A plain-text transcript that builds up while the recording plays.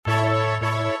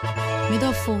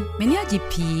Midofo, many a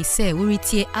GP say we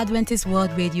retie Adventist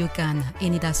World Radio Ghana,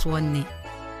 any that's one ne.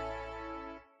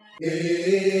 AWR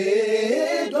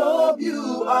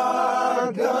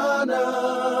Ghana.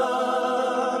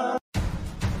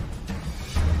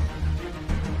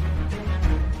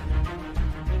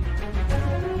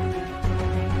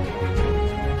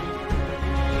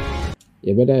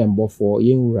 Yebeda yembofo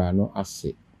yenwura no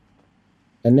ase.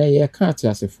 Ene ye ka ate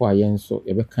asefo a yenso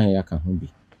yebekan ya ka ho bi.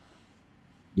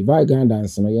 Divine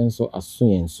guidance no yenso aso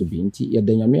yenso bi nti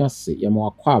yeda nyame ase yema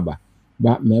wakwaba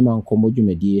ba Mmerima Nkɔmmɔ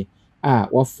dwumadie a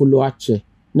wa follow ache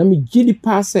na me gidi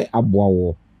pa se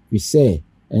aboawo we say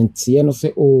entie no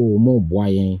se o mo boa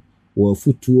yen wo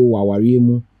afutuo wa aware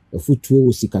mu afutuo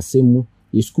wo sikasem mu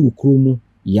ye school kro mu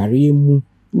yare mu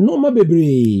no ma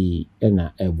bebre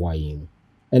na eboa yen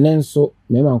enen so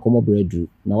Mmerima Nkɔmmɔ bredru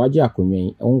na waje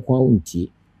akonwen onko awuntie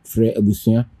frɛ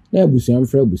abusua na abusua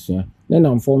mfrɛ abusua na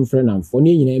namfo mfrɛ namfo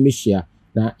ne nyina emehia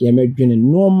na yemedwene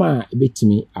normal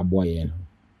ebetimi aboa yen no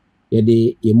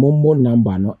yede ye mommo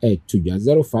number no to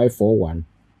 0541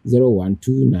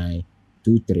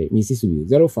 012923 Mrs.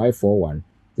 0541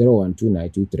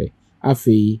 012923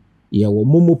 afi ye wo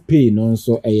momo pay no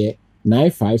nso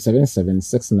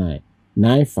 957769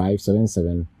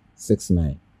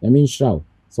 957769 yamin shraw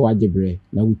so wajebre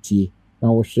na wutie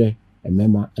na wo hwe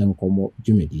Mmerima Nkɔmmɔ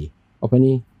dwumadie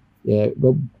opani ye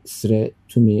be sre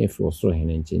tumi efro so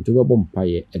hene nche nti be bom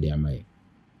paye e de amaye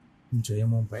ncho ye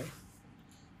mom paye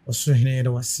osro hene ye de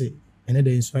wase ene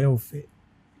de nso aye ofe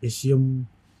ehiem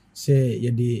se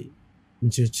ye de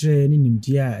nchechire ni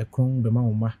nimdie a ekron be ma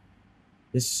woma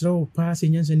yesro pa se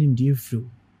nyansa nimdie fru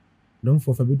don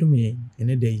for fabidum ye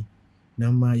ene de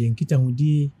na ma ye nkita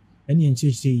hudi ene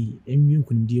nchechire enwi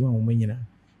nkundie ma woma nyina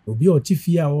obi o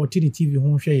tifi a o TV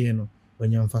ho hwe ye no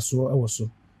onyamfaso e wo so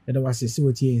ede wase se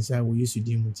wotie nsa wo Yesu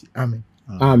din muti amen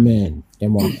amen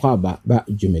emo kwaba ba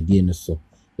dwumadie no so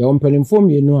ye wompanimfo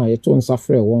mienu a yeto nsa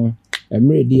frɛ won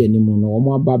emre di animu no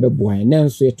omo aba beboa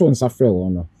enenso yeto nsa frɛ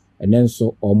won no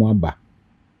enenso omo aba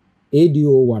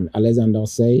ADO1 Alexander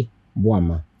say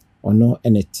boama ono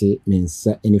enete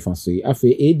mensa enifaso yi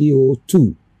afi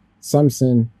ADO2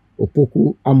 Samson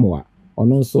Opoku Amwa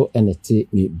ono nso enete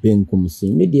me benkum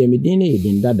sin me die me din na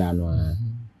yedin dada no a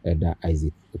eda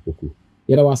Isaac Opoku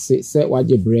yeda wase se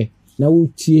wajebre na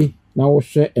wutie na wo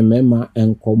hwe Mmerima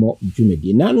Nkɔmmɔ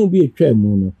dwumadie na no bi etwa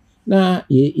mu no na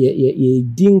ye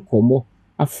din nkɔmmɔ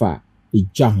afa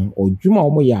ejja ho odwuma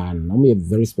wo ya na mo ye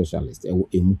very specialist ewo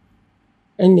emu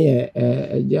ene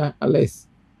eja Alex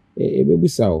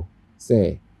ebebusa o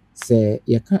se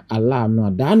ye ka alarm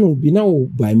no da no bi na wo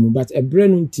ban mu but ebre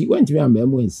no nti wanti me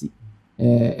amamu ansi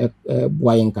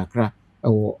boyen kakra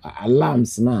ewo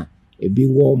alarms na ebi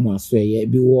wo mo aso ye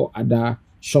ebi wo ada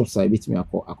shops a ebitimi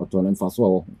akoto no mfaso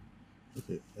wo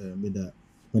okay meda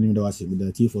when me wase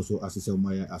meda tii for so asese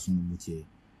umaya asomo mutie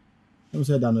em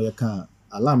say da no ye ka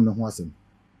alarm no ho asem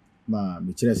ma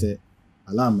me kire se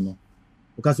alarm no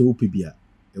o ka se wo pibia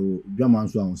ewo dwama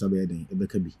nso ahon sabe den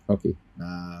ebeka bi okay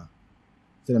na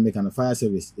say na make an fire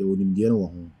service ewo nimdie no wo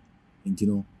ho enti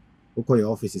no okoye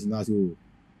offices na so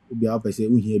obi a pese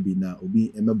uhia bi na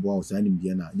obi emeboa o sa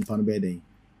nimdie na nipa no be den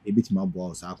ebitima boa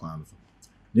o sa kwan no so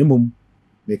nemom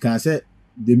me can say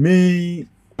the main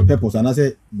purpose and I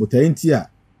say but entia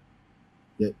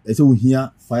yeah say we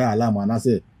hear fire alarm and I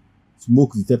say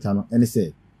smoke detector no and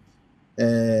say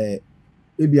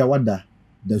ebi awada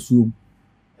da suom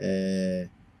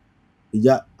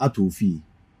ija atofi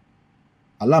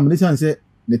alarm ne say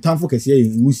ne tamfo kese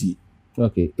nwusie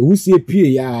okay ewusie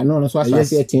pie ya no so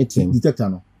asase etetem detector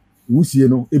no nwusie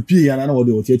no epie ya na wo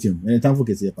de otetem ne tamfo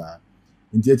kese pa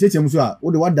nti etetem so a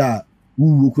wo de wada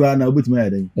wu kura na obetima ya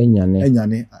den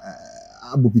enyane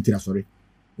abopitira sori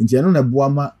nti eno na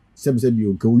boama sebse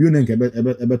bio nka uyo ne nka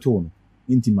ebeto no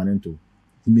nti manento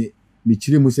me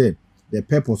chire mu say the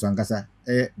purpose ankasa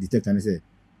detector ne say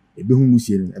ebehu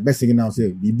musie no ebe signal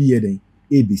say bibi ye den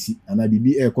abc ana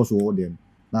bibi koso wo dem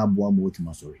na aboa mo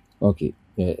otima sori okay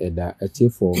da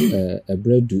for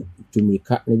ebredu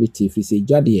tumika ne beti fi say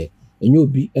jade enye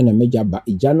obi na mejaba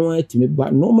ija no atimi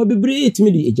ba no ma bebre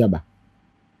etimi di ejaba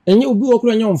enye obi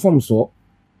okura nya onfom so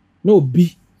na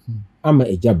obi ama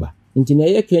ejaba nti na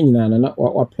ye ka nyina na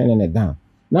wa pene ne down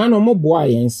na no mo boa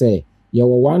yen say ye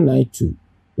wo 192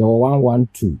 ye wo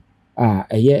 112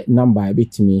 eye number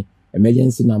ebetimi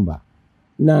emergency number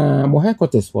na mo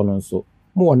headquarters for no so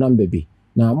mo wo number bi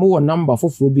na mo wo number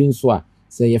foforo bi nso a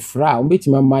say ye fra o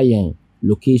betimi ama yen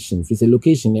location fi say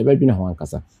location e bedwina ho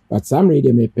ankasa but some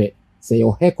radio me pe say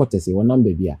your headquarters wo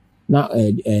number bi a na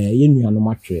ye nua no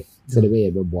matwe say be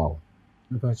ye be boa wo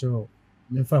npa cho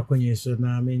me fa kwenye so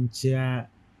na me nchia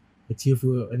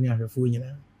etiefo ani ahwefo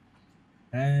nyina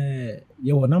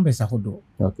Your numbers are hodo.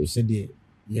 Okay. Said ye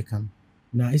come.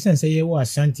 Now, it's say you are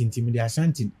Ashanti, the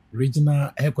Ashanti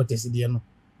regional headquarters, the no,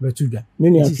 Betuga.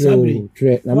 Many are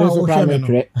na me so cry me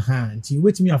tre. Nti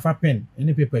wait me afa pen,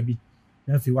 any paper bi.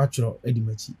 Na fi watch your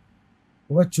edimachi.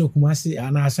 Watch your Kumasi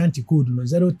and Ashanti code no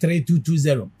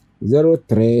 03220.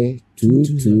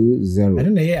 03220. I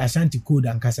don't know Ashanti code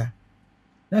and Kasa.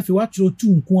 Na fi watch your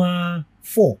 2 nkwa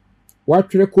 4.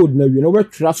 What code na we no we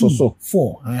tra so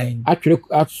 4. Aye.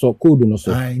 Atso code no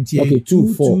so. Okay,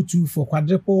 224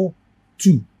 quadruple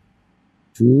 2.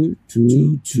 2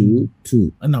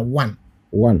 and a 1.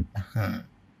 I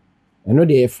know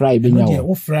they fry be now.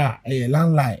 Ofra a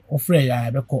landline, ofra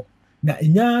ya beko. Na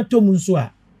nya to mu nso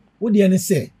a wo de ne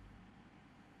se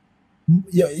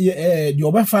de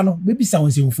obafa no be bisa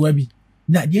won semfo abi.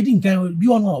 Na de di nkan bi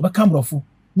ono obeka mbrofo.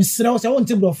 Misre wo se won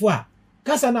te mbrofo a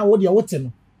kasa na wo de wote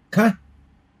no. Ka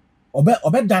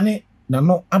obedane na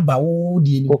no aba wo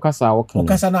de ni. O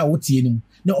kasa na wo tie ni.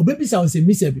 Na obebisa won se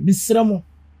misabi. Misre mo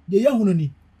de ya hunu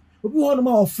ni. Obi hono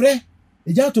ma ofre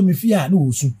eja to me fie a na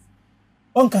osu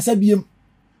on kasa biem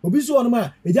obi so on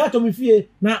ma eja to me fie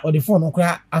na o de phone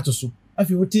okra atoso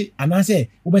afi woti anase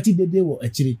wo beti dede wo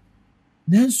akire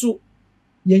nanso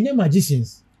yenye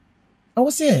magicians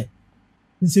awo se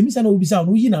nsemisa na obi sa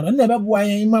no yi na na be boa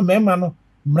yen ma mema no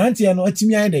mrantie no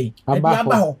atimi ayi dai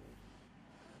aba ho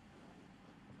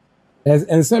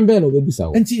ensemble no be bisa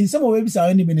wo enti nsem wo be bisa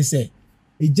wo ni be ne se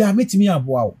eja metimi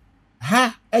aboa wo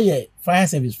ha eye fire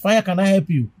service fire can I help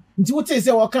you nti wote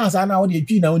se wo kan sa na wo de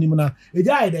atwi na onim na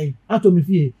eja ai den ato me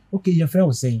fie okay ye frɛ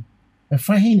wo sen e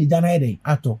fa hin ni jana ai den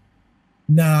ato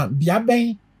na bia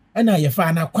ben na ye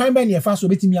fa na kwan ben ye fa so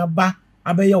betimi aba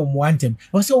abɛyɛ wo mo antem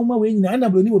wo se wo ma we nyina na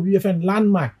bro ni wo bi ye friend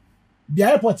landmark bia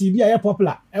airport bia ye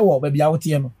popular e wo ba bia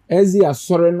wote no ezi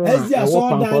asɔre no a wo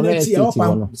panko na eti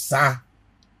no sa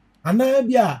ana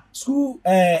bia school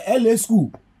LA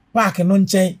school park no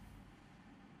nkyɛn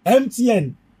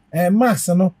MTN Max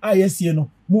no ayesie no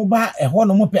mo ba ho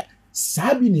no mo pe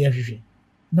sabi na yehwehwe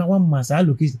na one mass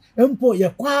allocation empo ye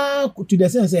kwa to the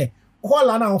sense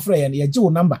call na ofre ye ye giwo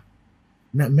number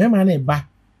na mema na ba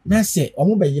na se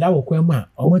omo be yira wo kwa mu a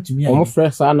omo tumi omo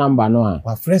fresh sa number no a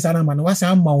wa fresh sa number no wa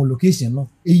sa ma wo location no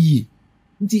eyi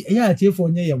nti eya atiefo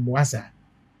nye ye mo asa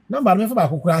number no me fa ba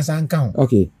kokura sa nka ho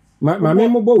okay ma me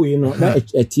mo bo we no na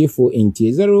atiefo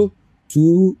enti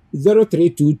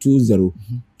 03220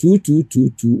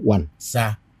 22221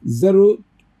 sa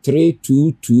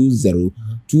 03220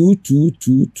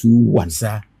 22221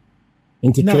 sa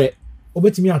enti tre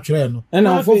obetimi atwere no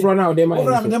na foforo na ode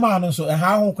ma no so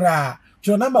ha ho kra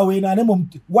tro number we na mom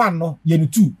 1 no ye no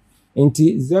 2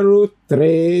 enti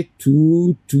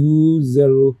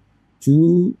 03220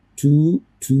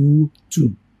 222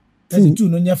 2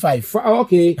 no nya 5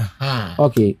 okay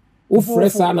okay wo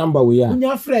fresh number we ya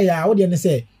nya frɛ ya wo de ne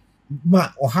se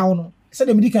ma ohaw no se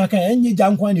de medika kan enye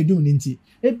jankwan ne dum ne nti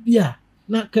ebia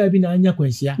na ka bi na anya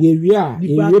kwansia ye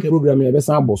program ye be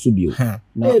san boso bio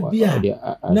na ebia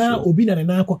na obi na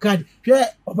na akɔka hwɛ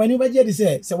opani ba je de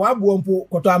se wa bo mpo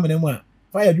kɔtɔ amene mu a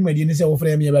fa ya dwumadi ne se wo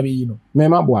frɛ me ba be yi no me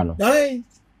ma boa no ai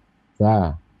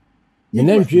sa ye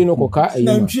na ntwie no kɔka ayi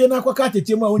na ntwie na akɔka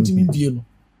tete mu a wontimi mpie no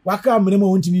waka amene mu a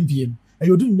wontimi mpie no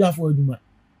ayo du nyafo aduma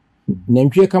na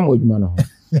ntwie ka mo aduma no ho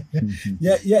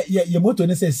yeah moto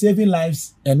ne say saving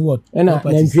lives and what na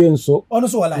ntwie nso ono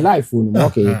so life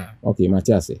no okay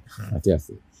Matias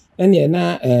ene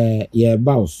na ye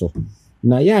ba so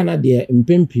na ya na de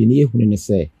mpempi ne ehunu ne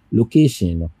say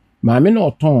location no maame na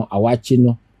oton awachi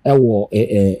no ewo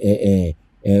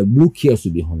blue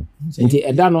kiosk bi hono nti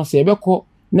eda no se ebekọ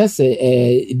na se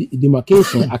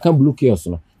demarcation aka blue kiosk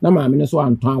no na maame ne so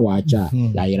anton awacha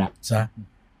ya yira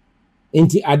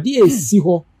nti ade esi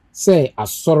ho say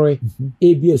asore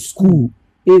ebia school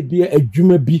ebia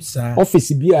adwuma bi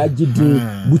office bi a agidin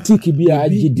boutique bi a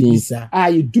agidin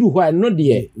ye duru ho no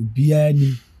de bia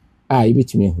ni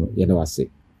yebetime ho ye da wase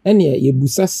ene ye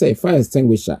busa say fire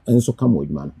extinguisher enso ka mo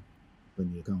adwuma no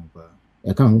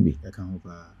e ka ho bi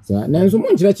so na enso mo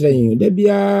nkyerɛkyerɛ yin da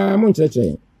bia mo nkyerɛkyerɛ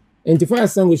yin enti fire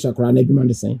extinguisher kora na adwuma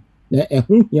de sen na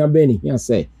ehun hia ba ni hia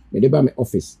say me de ba me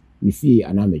office me fie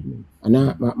ana madwuma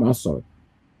ana ma sorry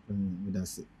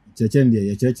that's church and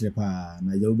the church pa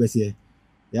na ya obesie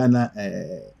ya na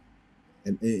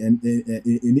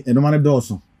no man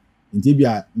doso nti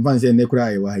bia mfa nse ne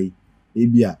kura wa hai e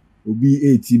bia obi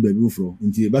 80 baby fro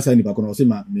nti basa ni pa kono se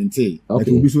ma mente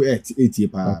like obi so 80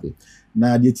 pa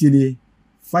na de tie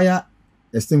fire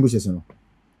extinguishers no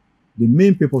the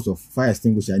main purpose of fire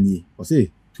extinguisher ni o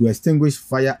say to extinguish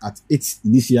fire at its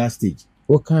initial stage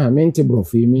okay mente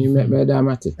brofi me da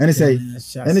mate ene say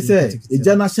e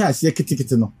jana sha ase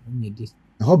kitikiti no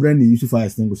ɛhɔ brand ne use fire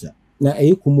extinguisher na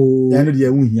kumo ɛno deɛ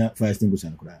ɛho hia fire extinguisher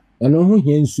no koraa ɛno ho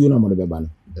hia nsuo na mo de bɛba no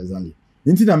exactly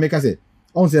nti na meka sɛ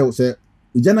ɔn sɛ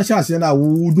igya na hyase na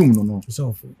wo dum no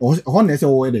ɔhɔ na ɛsɛ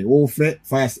wo yɛ de wo frɛ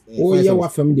fire wo yɛ wa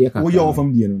fam deɛ ka wo yɛ wa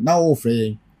fam deɛ no na wo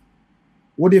frɛ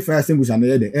wo de fire extinguisher na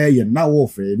yɛ de ɛyɛ na wo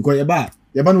frɛ because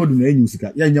yɛba na wo dum na ɛnyi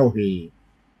sika yɛ nya wo hwee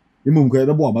emu nko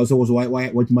yɛbɛbɔ aba so wa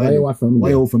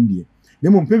yɛ wo fam deɛ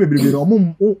nemu mpe bebrebe no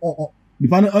ɔmo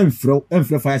nipa no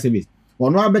ɛmfrɛ fire service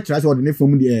ɔno abɛkyerɛ sɛ ɔde ne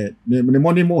fam deɛ ne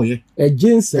mɔde mo yɛ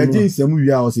ɛgyensɛm wie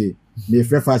a ɔsɛ ne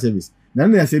frɛ fire service na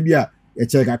ne yɛsɛ bi a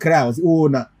ɛkyɛ kakra a ɔsɛ o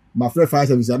na ma frɛ fire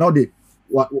service na ɔde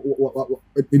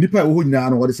nipa a ɛwɔ hɔ nyinaa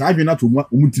no ɔde saa adwene ato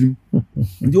mu tirim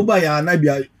nti woba yɛ na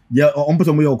bia yɛ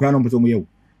ɔmpɛsɛ mo yɛ ɔkora no ɔmpɛsɛ mo yɛ wo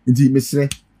nti mesrɛ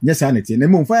nyɛ saa ne te na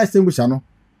mmom fire extinguisher no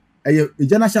ɛyɛ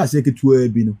egya na hyɛ aseɛ ketewa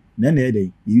bi no na ɛna ɛyɛ dɛ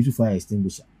yɛ use fire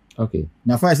extinguisher okay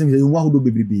na fire extinguisher yɛ ahodoɔ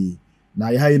bebrebe na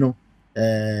yɛ ha yi no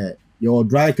your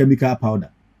dry chemical powder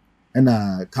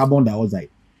ɛna carbon dioxide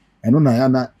ɛno na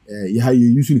yɛ na yɛ ha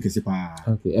yɛ use no kɛse paa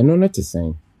okay ɛno no te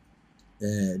sɛn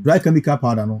dry chemical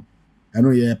powder no ɛno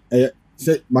yɛ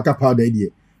sɛ maka powder yi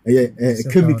deɛ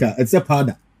ɛyɛ chemical ɛte sɛ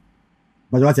powder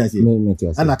bàtà wàtí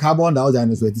àṣẹ ɛna carbon dioxide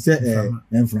no so ɛte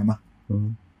sɛ mframa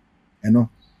ɛno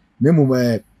na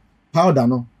mmom powder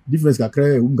no difference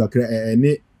kakra kakra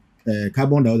ne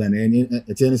carbon dioxide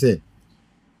ɛkyɛ ne sɛ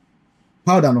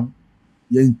powder no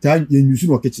yɛn use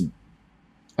no wɔ kitchen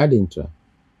adentra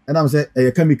ɛnam sɛ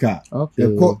ɛyɛ chemical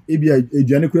ɛkɔ ebi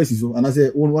aduane kura si so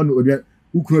anasɛ wɔn aduane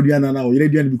wukura aduane na ɔyere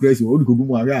aduane bi kura si ɔde kogu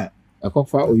mu ahwɛ a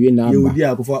ɛkɔfa owie na aba yɛwodi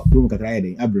a akɔfa kurom kakra yɛ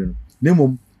den abrɛ no na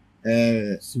mmom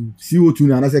CO2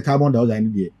 na anasɛ carbon dioxide no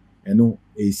deɛ ɛno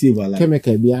ɛyɛ save ala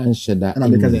chemical bi anhyɛ da ɛna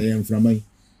meka sɛ ɛyɛ mframa yi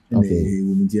ɛna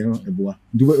ɛwɔ mu ntiɛ no ɛboa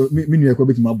nti me nua ɛkɔ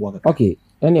bɛtumi aboa kakra okay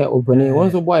ɛne opani wɔn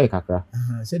nso boa yɛ kakra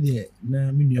sɛdeɛ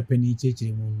na me nua pani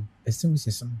kyerɛkyerɛ mu no ɛsɛm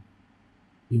sɛsɛm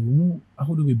yɛwɔ mu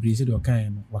ahodoɔ bebree sɛdeɛ ɔkaeɛ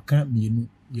no waka mmienu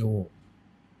yɛwɔ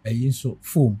ɛyi nso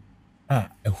foam a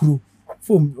ahuro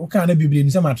foam wokaa na bebree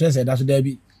nsɛm atrɛ sɛ ɛda so daa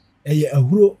bi ɛyɛ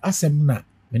ahuro asɛm na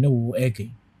mene wo ɛkɛ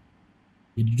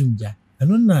yɛde dwum gya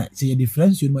ɛno na sɛ yɛde fra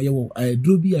nsuo no ma yɛwɔ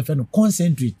aduro bi a ɛfɛ no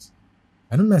concentrate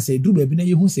ɛno na sɛ ɛduru baabi na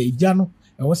yɛhu sɛ egya no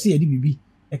ɛwɔ sɛ yɛde biribi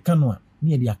ɛka no a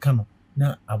ne yɛde aka no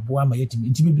na aboa ma yɛtumi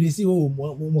nti bebree sɛ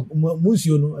mo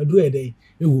nsuo no aduro yɛ dɛn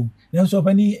ɛwɔ mu nanso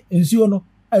ɔpani nsuo no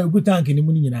a yɛgu tank ne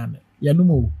mu no nyinaa no yɛnom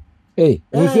o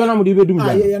nsuo na mo de bɛdum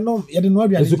gya yɛnom yɛde no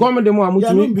aduane esukɔm de mo a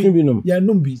motumi twi bi nom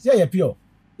yɛnom bi sɛ yɛ pure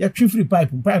yɛtwe free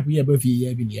pipe yɛ ba fie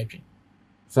yɛ bi ne yɛtwe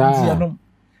saa nti yɛnom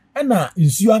ɛna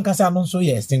nsuo ankasa no nso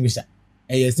yɛ extinguisher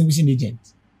ɛyɛ extinguishing agent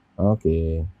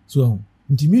okay so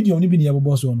nti medium no bi ne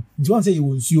yɛbobɔ so no nti wɔn sɛ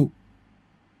yɛwɔ nsuo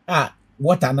a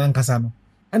water na ankasa no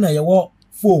ɛna yɛwɔ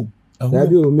foam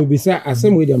dabi o mebisa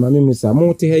asɛm wei deɛ ma me musa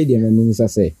mo te ha yi deɛ ma me musa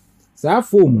sɛ saa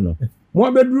foam no mo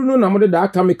abɛduru no na mo de da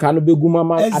chemical no bɛgu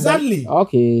mama exactly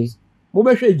okay mo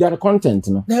bɛhwɛ gya content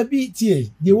no dabi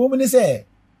tie deɛ wɔ mu ne sɛ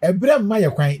ɛbrɛ mma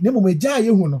yɛ kwan na mmom agya a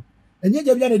yɛhu no ɛnyɛ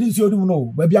gya bia na ɛde nsuo dum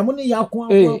no baabi a mo ne yɛ ako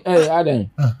adan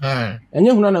ɛnyɛ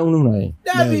huna na hunu yɛ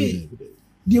dabi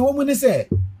deɛ wɔ mu ne sɛ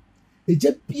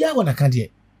agya bia wɔ nakadeɛ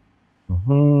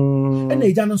ɛna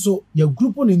agya no nso yɛ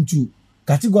group no into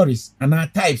categories and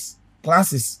types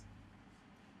classes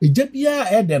agya bia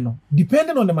ɛdɛ no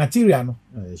depending on the material no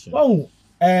wɔn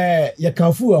yɛ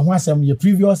kanfu ɛho asɛm yɛ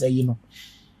previous ɛyi no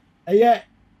ɛyɛ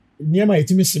nneɛma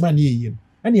yɛtumi hyema ne yɛyɛ no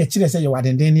ɛna yɛkyerɛ sɛ yɛwɔ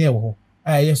adenden ne yɛwɔ hɔ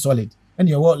a ɛyɛ solid ɛna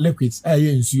yɛwɔ liquids a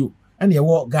ɛyɛ nsuo ɛna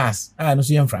yɛwɔ gas a ɛno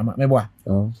nso yɛ mframa mɛboa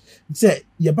sɛ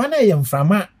yɛba na yɛ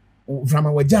mframa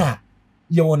wɔgya a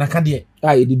yɛwɔ nakadeɛ a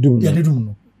yɛde dum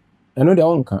no ɛno deɛ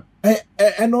ɔnka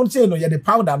ɛno nkyɛn no yɛde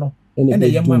powder no ɛna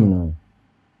yɛ ma no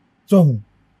so ho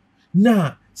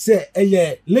na sɛ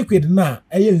ɛyɛ liquid na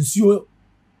ɛyɛ nsuo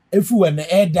efu wɔ na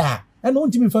ɛda a ɛna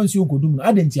wɔntumi fa nsuo nkodum no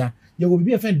adantia yɛwɔ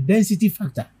bibi ɛfɛ density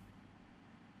factor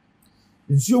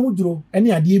nsuo mu duro ɛne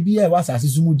adeɛ bi a ɛwɔ asase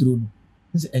so mu duro no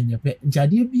nse ɛnyɛ pɛ nti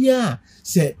adeɛ bi a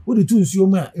sɛ wode tu nsuo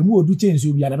mu a emu odu kyɛ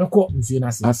nsuo bi a na bɛkɔ nsuo no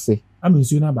ase ama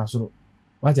nsuo no aba soro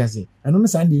wagya se ɛno no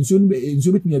saa deɛ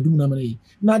nsuo betumi adum na mana yi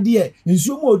na deɛ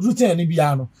nsuo mu oduru kyɛn ne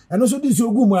bia no ɛno so de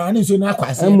nsuo gu mu a ne nsuo no akɔ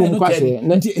ase ɛno kwase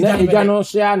na egya no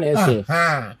hyɛ na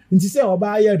ɛsɛ nti sɛ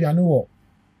ɔbaa yɛ aduane wɔ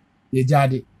egya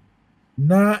de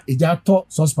na egya tɔ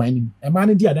saucepan nim ɛmaa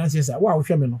no di adanse sɛ wo a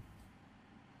wohwɛ me no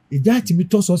egya timi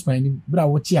tɔ saucepan nim bra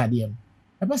wo kye adeɛ no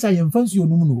ɛbɛ sɛ yɛmfa nsuo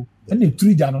no mu no ɛna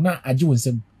eturu gya no na agye wo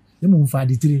nsam ɛmu mfa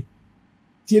adetire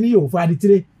tie ne yɛ wo fa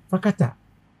adetire fakata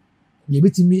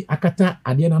yɛbɛtumi akata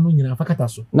adeɛ no ano nyinaa fakata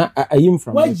so na ayi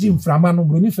mframa wagye mframa no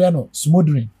broni fɛ no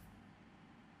smoldering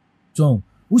so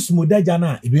wo smoda gya no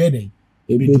a ɛbɛyɛ dɛn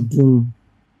ɛbɛdum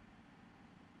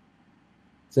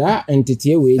saa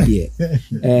entity wei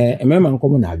deɛ mmarima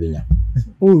nkɔmmɔ na abenya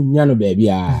unya no baby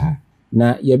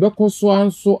na yebekɔ so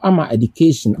anso ama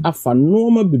education afa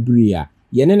noma bebria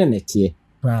ye ne nete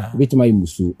betima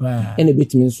yimusu ene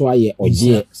betimi nso aye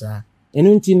oje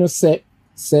eno nti no se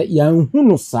yan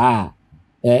hunu saa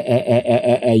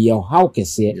ye how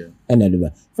kese ene do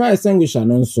fa extinguish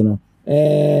no nso no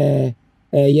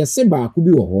ye se ba ku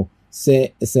bi wo ho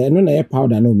se no na ye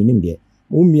powder na ominim de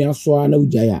umia so na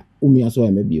ujaya umia so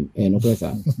e mabiem no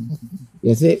kwesa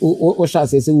ye se o sha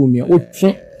se umia o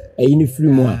twe ayini free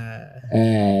mu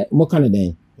mo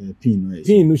Canada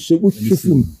pin no shegu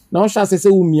twifum na o sha se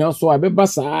umia so abeba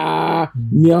saa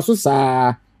mia so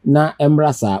saa na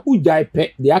emra saa ujai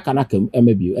pe de aka na kam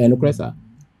emabiem no kwesa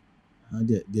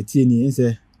de tie ni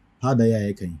se powder ya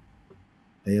ye kan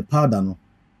powder no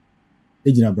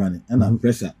ejina brane na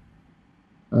pressure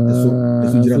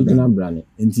eso jina brane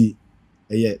enti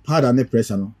powder ne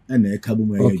pressure no na e ka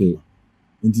bomu ayi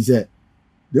enti se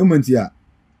the moment ya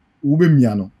wo be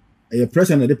mia no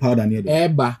pressure na the powder ne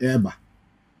eba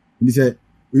enti se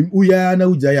uya na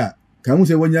uja ya kan wo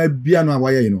se wonya bia no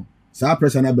awaye no saa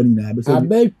pressure na ba ni na be se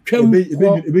abetwam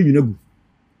ebe nyunagu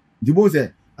enti bo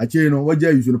se ache no wagya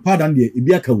yusu no powder ne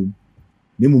ebi aka wo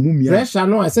ne mu mia pressure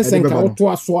no asese nka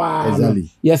woto aso a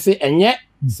yese enye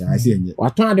saa se enye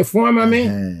waton ade fo ama me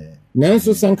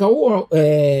nanso sanka wo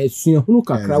suahunu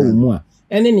kakra wo mu a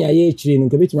ene ne aye ekire no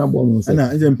nkabetimi abo mu nse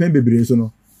na nje mpem bebre so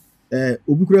no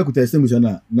obi kura kuta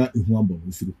extinguisher na ehu abo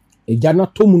usuru eja na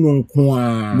tomu no nko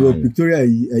a no Victoria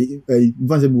ai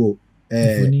mfanse bo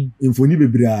infoni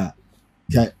bebre a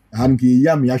hanki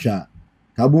yam yahwa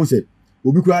ka bon se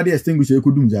obi kura de extinguisher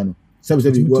ekodum ja no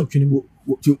sabe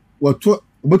wo to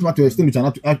obotuma to extinguisher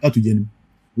na atujenim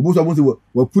obo so bon se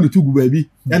wo put it to gu baabi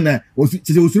na wo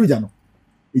se usuru ja no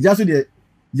ija so de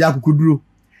ya kukuduro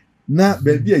na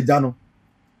baabi eja no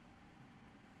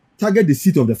target the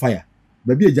seat of the fire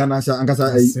baabi eja na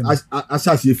ankasa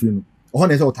asase efiri no oho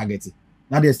na ese o target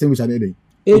na the extinguisher na dey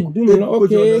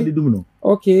edum no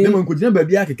okay nemo nkojina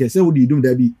baabi akeke se wo di dum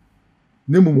da bi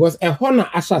nemo was eho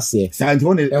na asase santi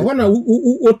ho na eho na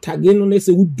wo target no na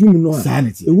se wo dum no a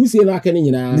sanity ewusie na aka ne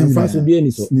nyina mfaso bi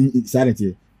ani so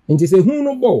sanity nti se hu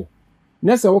no bo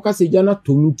na se wo ka se jana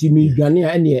tomutimi dwane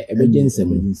a ene ebeje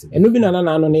nsem eno bi na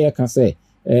no ne ye ka se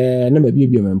na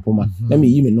mabie mempoma na me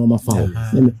yi me no ma fa ho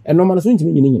eno ma no so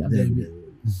ntimi nyina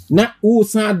na wo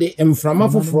sa de emframa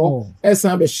foforo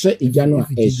esa be hye ejano a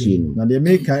ehye no na de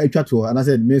meka etwato ana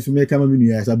se me so meka ma menu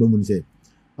ya sa ba mu ni se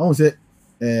ahun se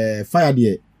fire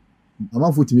there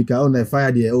amafo timika on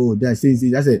fire there that say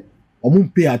that say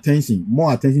pay attention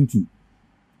more attention to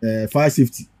fire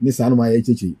safety ni sa no ma ya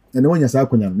cheche na wonya sa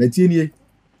akonya na tie nie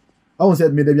ahun se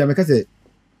me da bia meka se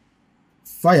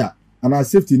fire and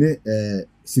safety ni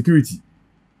security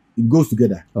it goes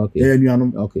together okay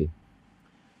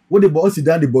what the boss sit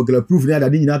down the burglar proof na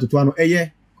that nyina to ano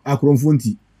akromfo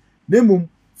nti nemum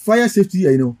fire safety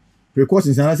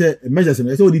precautions and say measures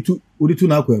na say odi tu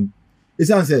na akwam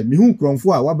esan say me hu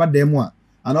kromfo a waba dem a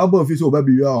ana oba office oba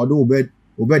bi a odo obed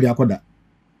akoda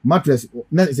mattress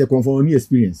na say kromfo ni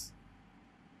experience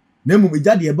nemum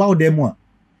ija de eba odem a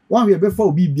wan we be fa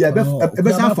obi bia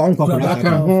ebe sa fa onko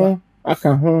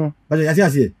aka ho but ya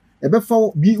say ebe fa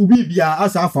obi bia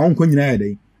asa fa onko nyina ya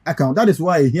den account that is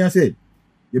why he said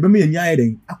you be me nya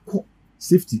den akọ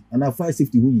safety and fire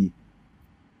safety hu yi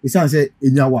isan say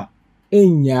enyawa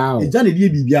eja de die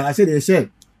bibia ase de share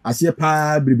ase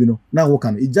pa bribi no na wo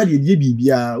kan eja de die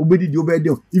bibia obedi de obedi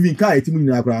even car etimu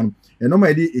nyina akra no no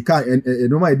ma de car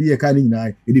no ma de car ni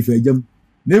nyina e de fa jam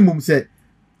na emum say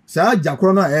sa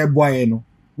jakro na e boye no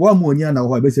wo ma oni ana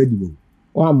ho be say dibo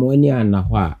wo ma oni ana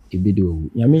ho a ebedi owu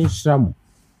nyame nhram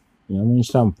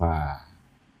pa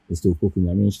Mr. Opoku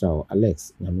nyame nhram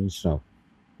Alex nyame nhram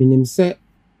minim se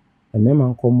Mmerima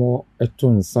Nkɔmmɔ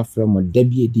eto nsafra mo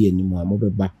dabie die anim a mo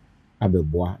beba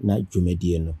abeboa na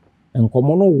dwumadie no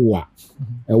nkɔmmɔ no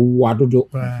wo adodo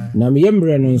na me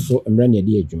yemre no nso mre na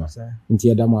de adwuma nti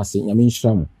eda mo ase nyame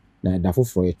nhram na da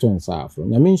foforo eto nsafra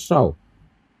nyame nhram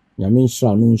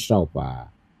no nhram pa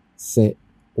se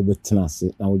obetena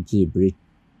ase na ogie break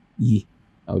yi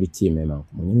na odi tie Mmerima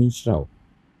Nkɔmmɔ nyame nhram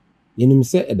yenim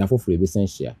se eda foforo ebesan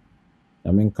hia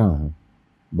na menka ho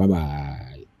bye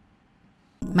bye.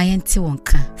 Mayenti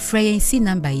wonka. Freyensi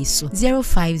number iso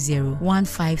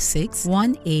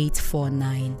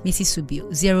 050-156-1849. Mrs. Subio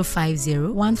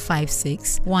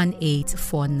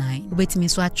 050-156-1849. Ubetimi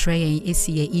so atreyen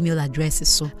esi email address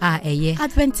so eye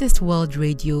Adventist World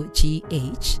Radio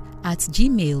GH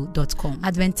 @gmail.com.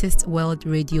 Adventist World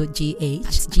Radio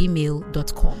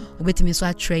GH@gmail.com. Obetumi so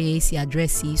atray si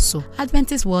address so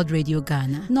Adventist World Radio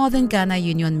Ghana, Northern Ghana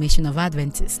Union Mission of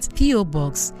Adventists, PO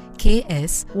Box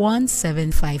KS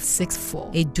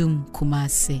 17564, Edum,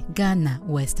 Kumasi, Ghana,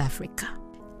 West Africa.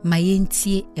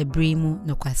 Mayentie Ebremu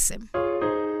Nokwasem.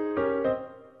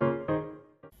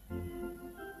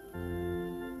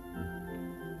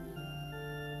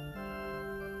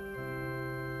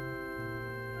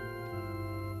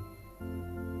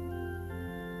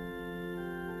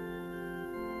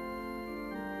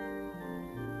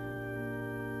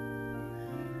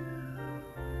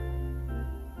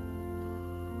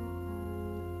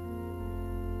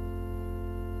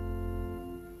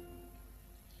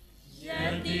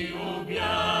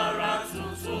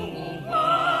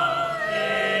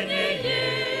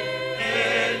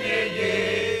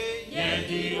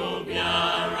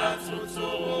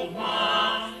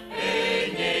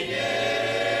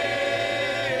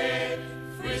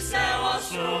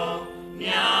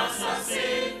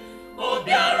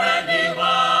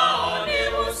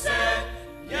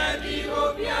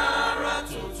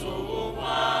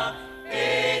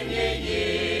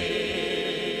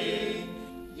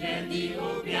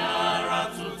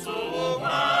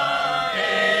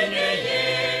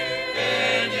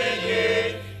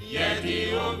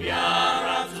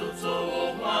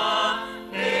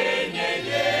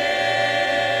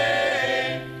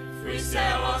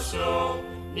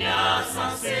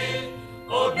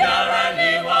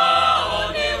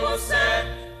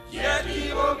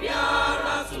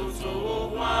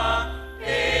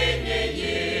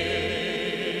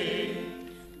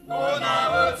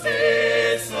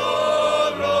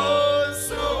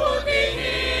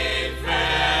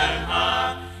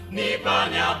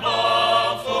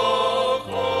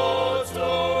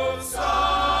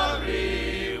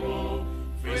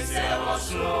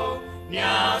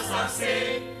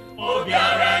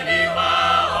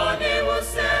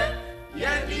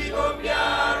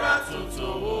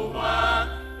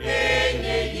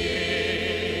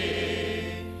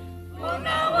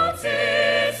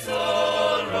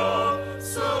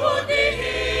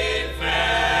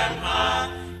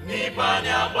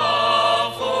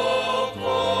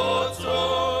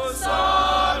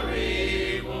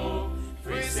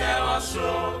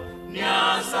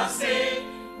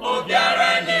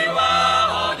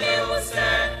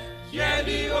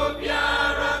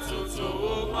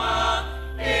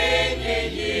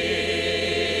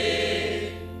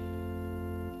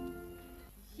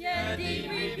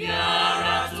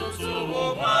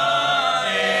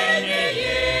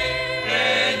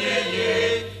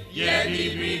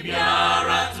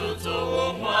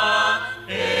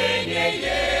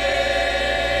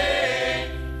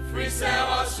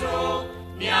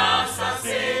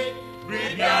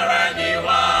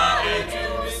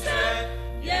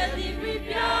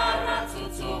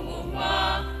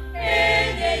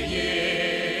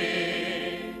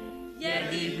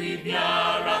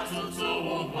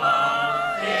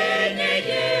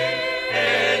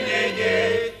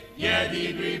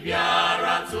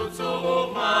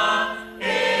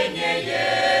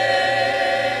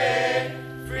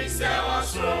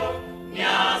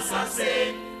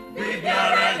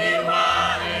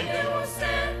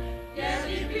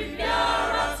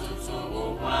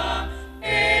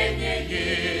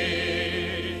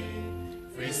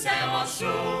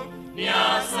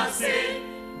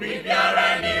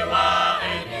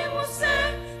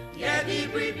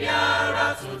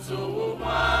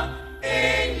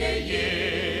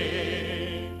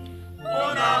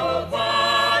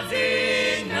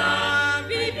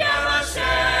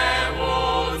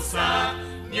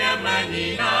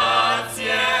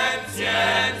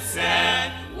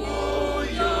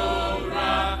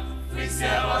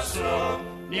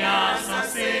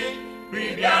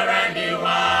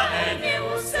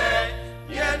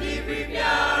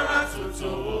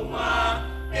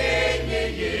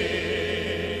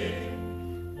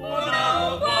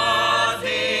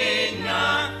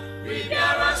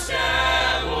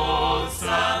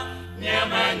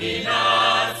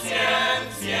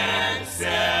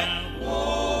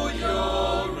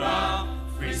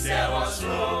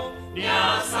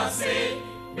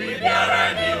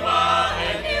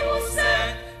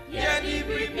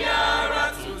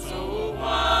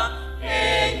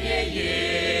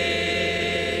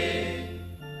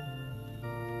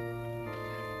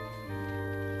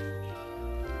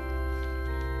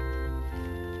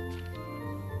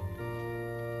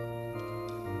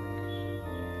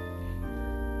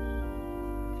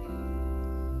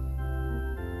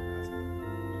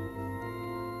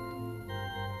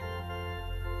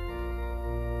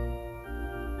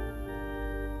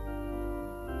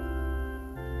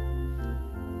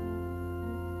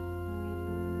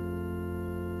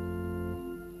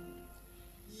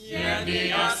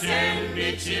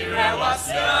 asembi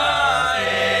chirewasia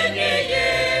enyeye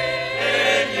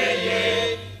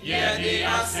yedi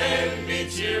asembi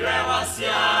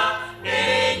chirewasia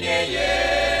enyeye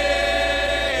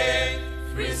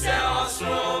frise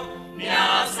osro ni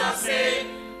asase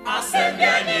asembi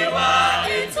aniwa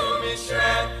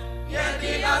itumishre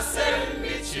yedi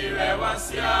asembi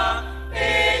chirewasia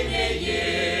enyeye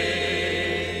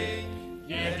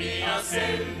yedi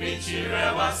asembi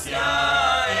chirewasia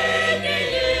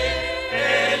enyeye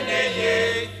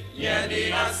yedi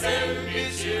asembi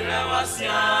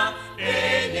chirewasia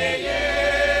enyeye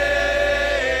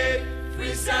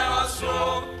frise osro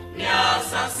ni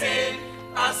asase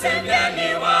asembi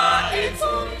aniwa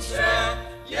itumishre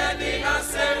yedi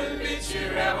asembi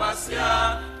chirewasia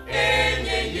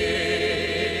enyeye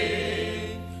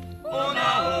ona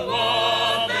uwo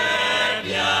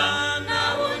bebia na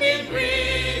unimri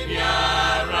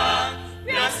biara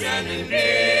biasiani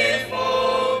bifo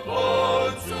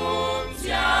pontum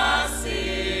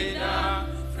tiasida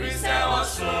frise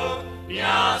osho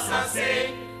biasase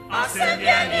asembi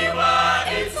aniwa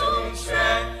itumshre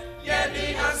yedi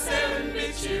asembi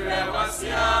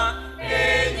chirewasia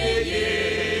enyeye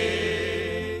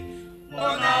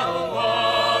ona uwo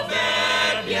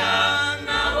bebia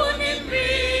na unimri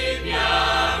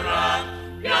biara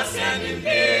biasiani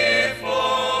bifo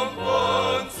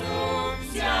pontum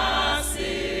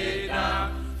tiasida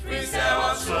frise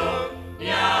osho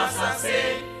biasase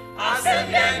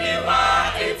asembi aniwa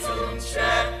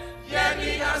itumshre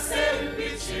yedi asembi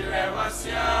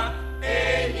chirewasia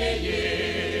enyeye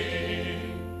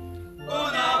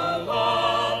ona uwo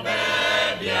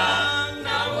bebia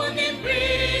na unimri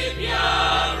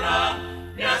biara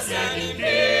biasiani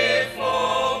bifo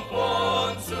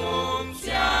pontum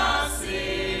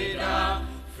tiasida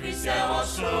frise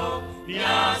osho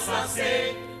biasase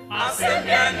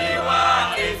asembi aniwa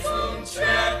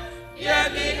itumshre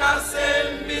yedi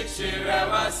asembi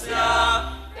chirewasia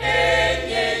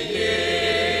enyeye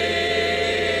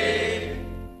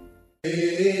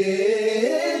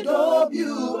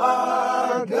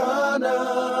AWR Ghana.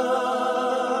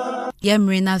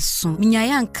 Mmerima so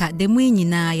minyayanka de mu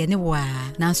nyina ye ne wa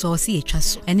nanso o se etwa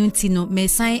so eno nti no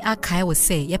mesan akae wo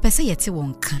se ye pese yete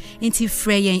wonka nti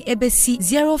frɛ yen ebesi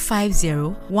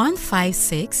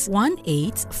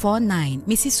 050-156-1849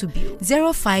 Mrs. Subio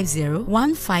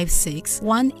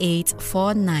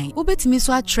 050-156-1849 ubetimi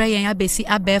so atre yen abesi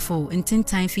abefo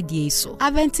ntintan fidie so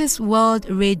Adventist World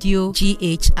Radio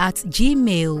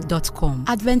GH@gmail.com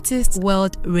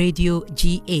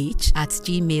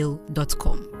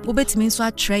adventistworldradiogh@gmail.com ubetimi so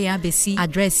atre yen abesi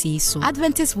address so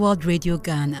Adventist World Radio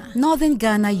Ghana, Northern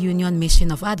Ghana Union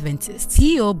Mission of Adventists,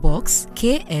 P.O. Box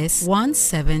KS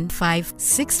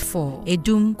 17564,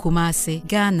 Edum, Kumasi,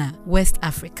 Ghana, West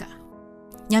Africa.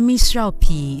 Nyamisra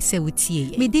P.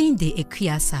 Sewutie, Midinde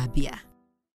Ekia Sabia.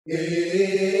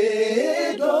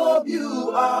 AWR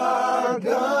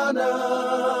Ghana.